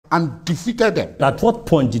and defeated them. At what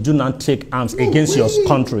point did you not take arms against your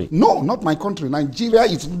country? No, not my country. Nigeria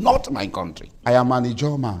is not my country. I am an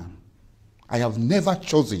Ijaw man. I have never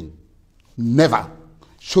chosen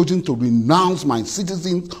to renounce my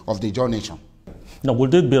citizens of the Ijaw nation. Now,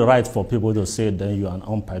 would it be right for people to say then you are an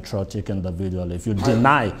unpatriotic individual if you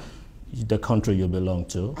deny the country you belong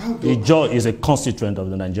to? Ijaw is a constituent of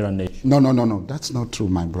the Nigerian nation. No. That's not true,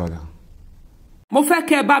 my brother. Mo fẹ́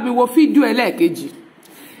kẹ́ bá mi wo fídíò ẹlẹ́ẹ̀kejì.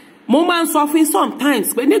 Mo máa ń sọ fún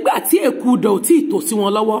sometimes pé nígbà tí èkú dọ̀ tí tò sí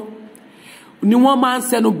wọn lọ́wọ́ ni wọ́n máa ń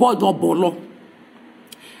sẹnu bọ́dọ̀ bọ̀ lọ.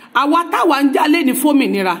 Àwa táwa ń jalè ní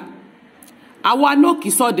fómìnira. Àwa náà kì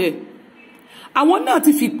í sọdẹ. Àwọn náà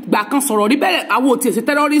ti fi gbà kan sọ̀rọ̀ rí bẹ́ẹ̀ àwọn ò tiẹ̀ ṣe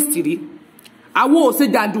terrorist rí. Àwọn ò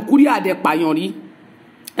ṣe jàǹdùkú rí àdẹ̀pàyàn rí.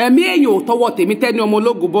 Ẹ̀mí èèyàn ò tọwọ́ tèmi tẹ́ni ọmọ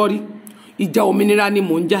ológun bọ́ rí. Ìjà òmìnira ni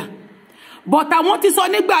mò ń jà. But àwọn ti sọ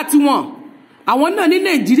nígbà tí àwọn náà ní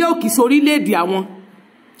Nàìjíríà ò kì í ṣe orílẹ̀-èdè àwọn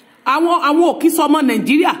ò kì í sọ ọmọ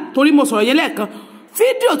Nàìjíríà torí mo sọ̀rọ̀ yẹn lẹ́ẹ̀kan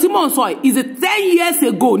fídíò tí mò ń sọ is 10 years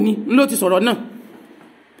ago ni ló ti sọ̀rọ̀ náà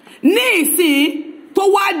ní ìsìn tó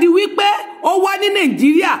wá di wípé ó wá ní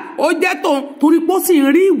Nàìjíríà ó jẹ́ tóun torí pé ó sì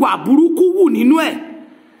ń rí ìwà burúkú wù nínú ẹ̀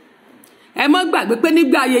ẹ má gbàgbé pé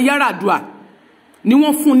nígbà ayé Yar'Adua ni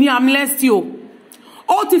wọ́n fún ní amnesty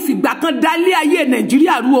ó ti fìgbà kan dálé ayé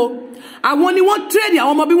Nàìjíríà rú o àwọn ni wọ́n train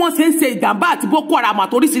àwọn ọmọ bí wọ́n ṣe ń ṣe ìjàmbá àti Boko Haram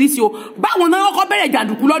àtoríṣiríṣi o báwọn náà kọ́kọ́ bẹ̀rẹ̀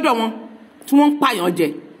jàǹdùkú lọ́dọ̀ wọn tí wọ́n ń pààyàn jẹ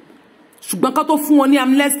ṣùgbọ́n kan tó fún wọn ní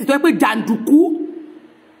amnesty tó yẹ pé jàǹdùkú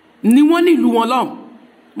ni wọ́n ní ìlú wọn lọ́hùn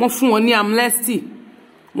wọ́n fún wọn ní amnesty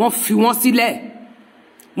wọ́n fi wọ́n sílẹ̀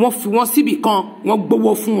wọ́n fi wọ́n síbì kan wọ́n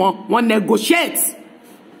gbowó fún wọn wọ́n negotiate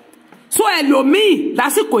so ẹlòmíì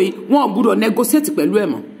lásìkò yìí wọn ò gbúdọ̀ negotiate pẹ̀lú ẹ̀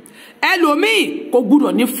mọ́ ẹlòmíì kò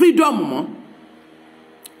gbúdọ̀ ní freedom mọ́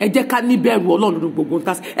ẹ jẹ́ ká ní bẹ̀rù Ọlọ́run lórí gbogbo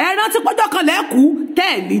nǹkan ẹ rántí pọ́jọ́ kan lẹ́kù tẹ́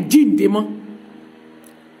ẹ̀ ní jíǹde mọ́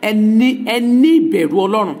ẹ ní ìbẹ̀rù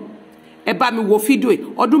Ọlọ́run ẹ bá mi wo fídíò yìí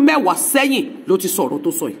ọdún 10 sẹ́yìn ló ti sọ̀rọ̀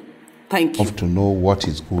tó sọ yìí. Thank you. I have to know what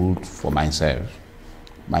is good for myself,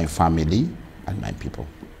 my family, and my people.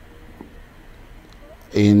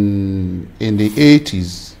 In the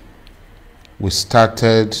 80s, we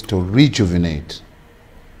started to rejuvenate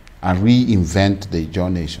and reinvent the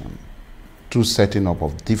Ijaw nation through setting up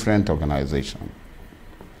of different organizations.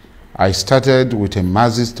 I started with a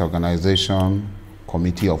Marxist organization,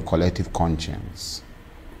 Committee of Collective Conscience.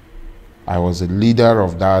 I was the leader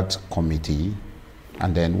of that committee,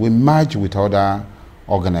 and then we merged with other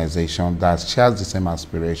organizations that shared the same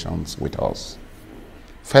aspirations with us.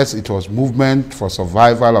 First, it was Movement for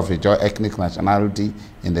Survival of Ijaw Ethnic Nationality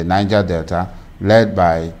in the Niger Delta, led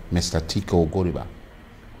by Mr. Tiko Ogoriba.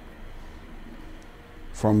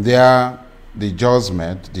 From there, the Ijaws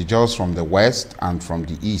met, the Ijaws from the west and from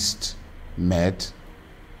the east met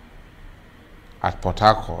at Port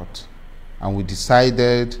Harcourt, and we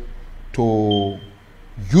decided to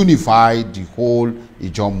unify the whole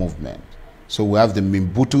Ijaw movement. So we have the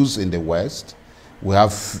Mimbutus in the west, we have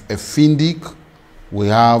Findik, we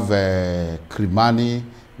have Krimani,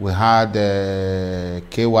 we had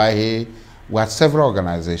KYA, we had several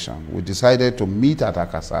organizations. We decided to meet at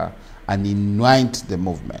Akasa and unite the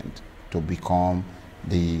movement to become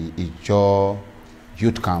the Ijaw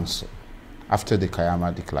Youth Council after the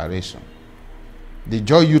Kayama Declaration. The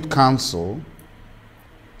Ijaw Youth Council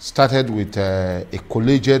started with a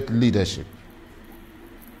collegiate leadership.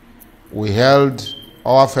 We held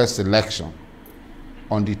our first election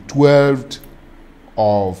on the 12th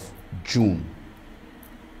of June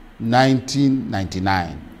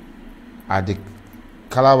 1999 at the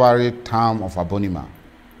Kalawari town of Abonima,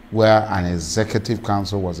 where an executive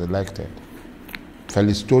council was elected.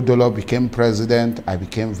 Felix Todolo became president, I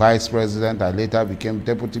became vice president, I later became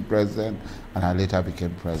deputy president, and I later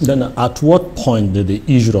became president. Then at what point did the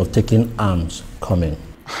issue of taking arms come in?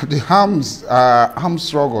 The arms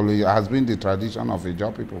struggle has been the tradition of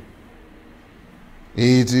Ijaw people.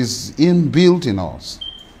 It is inbuilt in us,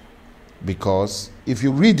 because if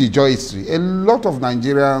you read Ijaw history, a lot of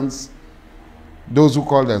Nigerians, those who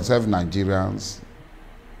call themselves Nigerians,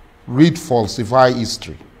 falsify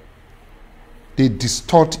history. They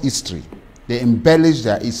distort history. They embellish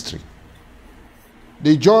their history.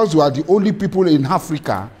 The Ijaws were the only people in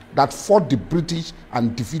Africa that fought the British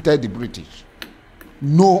and defeated the British.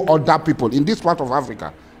 No other people in this part of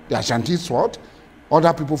Africa. The Ashantis fought,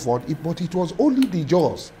 other people fought, but it was only the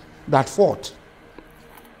Ijaws that fought.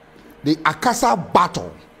 The Akasa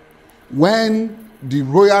battle, when the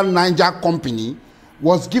Royal Niger Company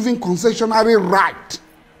was given concessionary right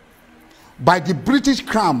by the British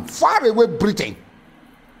Crown, far away Britain,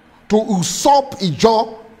 to usurp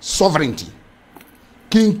Ijaw sovereignty.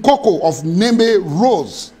 King Koko of Neme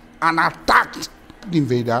rose and attacked the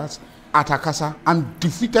invaders at Akasa and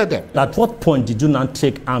defeated them. At what point did you not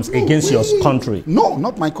take arms against your country? No,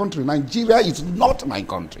 not my country. Nigeria is not my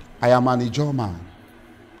country. I am an Ijaw man.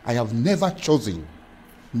 I have never chosen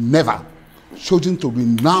to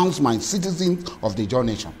renounce my citizens of the Ijaw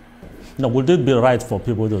nation. Now, would it be right for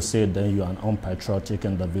people to say then you are an unpatriotic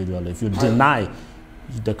individual if you deny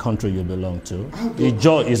the country you belong to?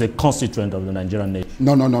 Ijaw is a constituent of the Nigerian nation.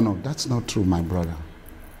 No. That's not true, my brother.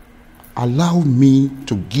 Allow me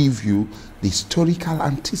to give you the historical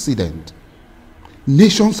antecedent.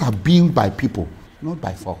 Nations are built by people, not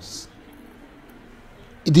by force.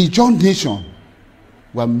 The Ijaw nation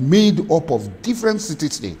were made up of different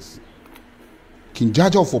city-states. King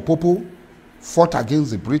Jaja of Opopo fought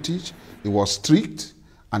against the British. He was strict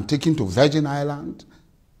and taken to Virgin Island.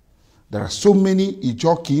 There are so many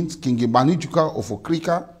Ijaw kings. King Igbanijuka of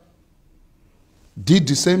Okrika did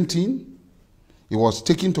the same thing. He was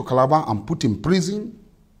taken to Calabar and put in prison.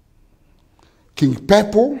 King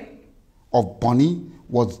Pepo of Bonny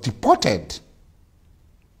was deported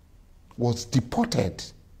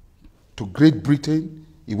to Great Britain.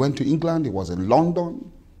 He went to England. He was in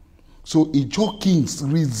London. So Ijaw kings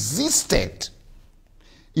resisted.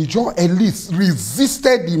 Ijaw elites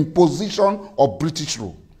resisted the imposition of British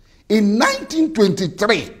rule. In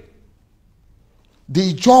 1923,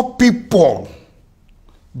 the Ijaw people,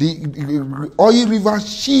 the Oil River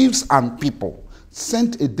chiefs and people,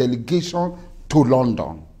 sent a delegation to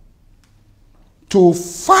London to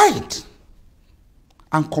fight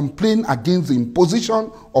and complain against the imposition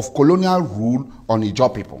of colonial rule on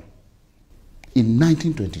Ijaw people in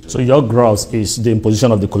 1922. So your grouse is the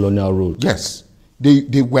imposition of the colonial rule? Yes.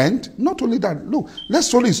 They went, not only that, look, let's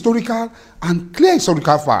show historical and clear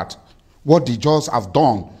historical fact what the Ijaws have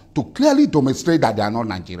done to clearly demonstrate that they are not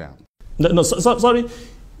Nigerian. Sorry.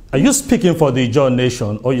 Are you speaking for the Ijaw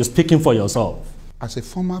nation or are you speaking for yourself? As a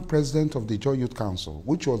former president of the Ijaw Youth Council,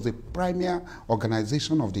 which was the premier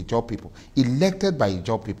organization of the Ijaw people, elected by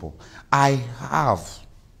Ijaw people, I have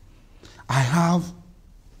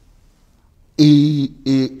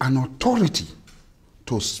an authority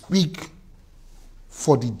to speak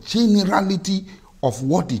for the generality of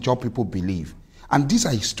what the Ijaw people believe. And these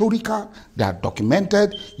are historical, they are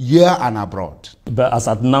documented here and abroad. But as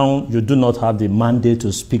at now, you do not have the mandate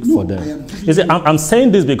to speak for them. I'm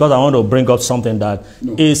saying this because I want to bring up something that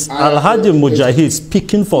is Alhaji Mujahid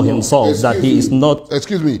speaking for himself, that he is not...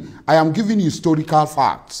 Excuse me, I am giving you historical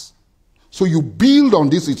facts. So you build on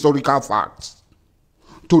these historical facts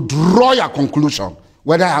to draw your conclusion,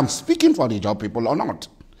 whether I am speaking for the Ijaw people or not.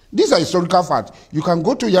 These are historical facts. You can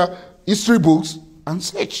go to your history books and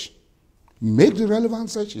search. Make the relevant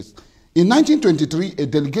searches. In 1923, a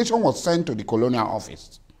delegation was sent to the colonial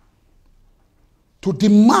office to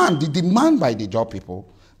demand by the Ijaw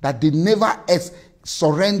people that they never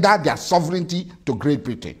surrender their sovereignty to Great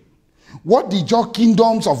Britain. What the Ijaw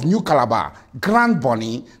kingdoms of New Calabar, Grand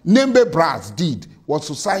Bonny, Nembe Brass did was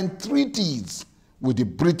to sign treaties with the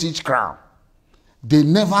British Crown. They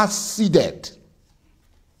never ceded.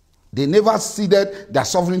 They never ceded their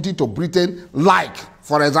sovereignty to Britain, like,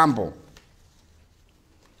 for example,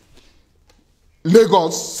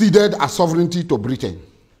 Lagos ceded a sovereignty to Britain.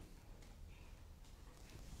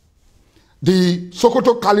 The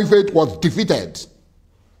Sokoto Caliphate was defeated.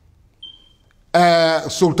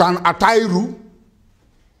 Sultan Atairu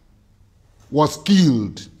was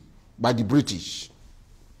killed by the British.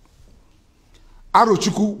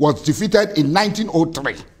 Arochukwu was defeated in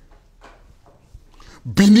 1903.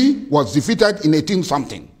 Bini was defeated in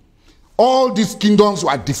 18-something. All these kingdoms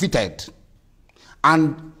were defeated.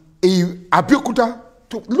 And Abeokuta,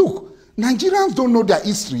 look, Nigerians don't know their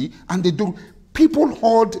history, and they do. People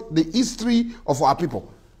hold the history of our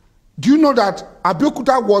people. Do you know that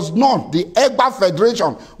Abeokuta was not, the Egba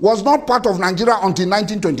Federation was not part of Nigeria until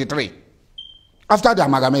 1923, after the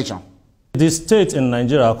amalgamation. The state in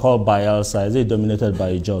Nigeria called Bayelsa, is it dominated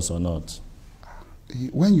by Ijaws or not?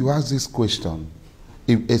 When you ask this question,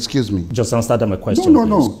 excuse me. Just answer my question.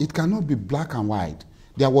 No. It cannot be black and white.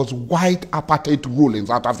 There was white apartheid rule in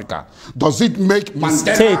South Africa. Does it make Mandela...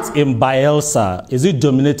 The state in Bayelsa, is it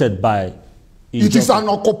dominated by Ijaw? It is an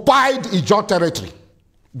occupied Ijaw territory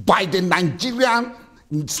by the Nigerian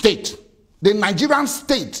state. The Nigerian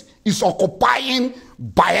state is occupying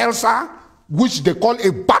Bayelsa, which they call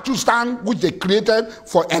a Batustan, which they created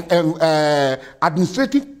for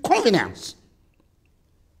administrative convenience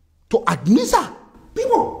to administer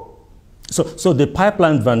people. So the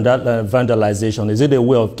pipeline vandalization, is it a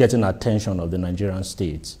way of getting attention of the Nigerian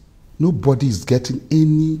state? Nobody is getting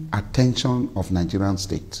any attention of Nigerian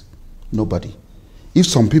state. Nobody. If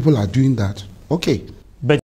some people are doing that, okay.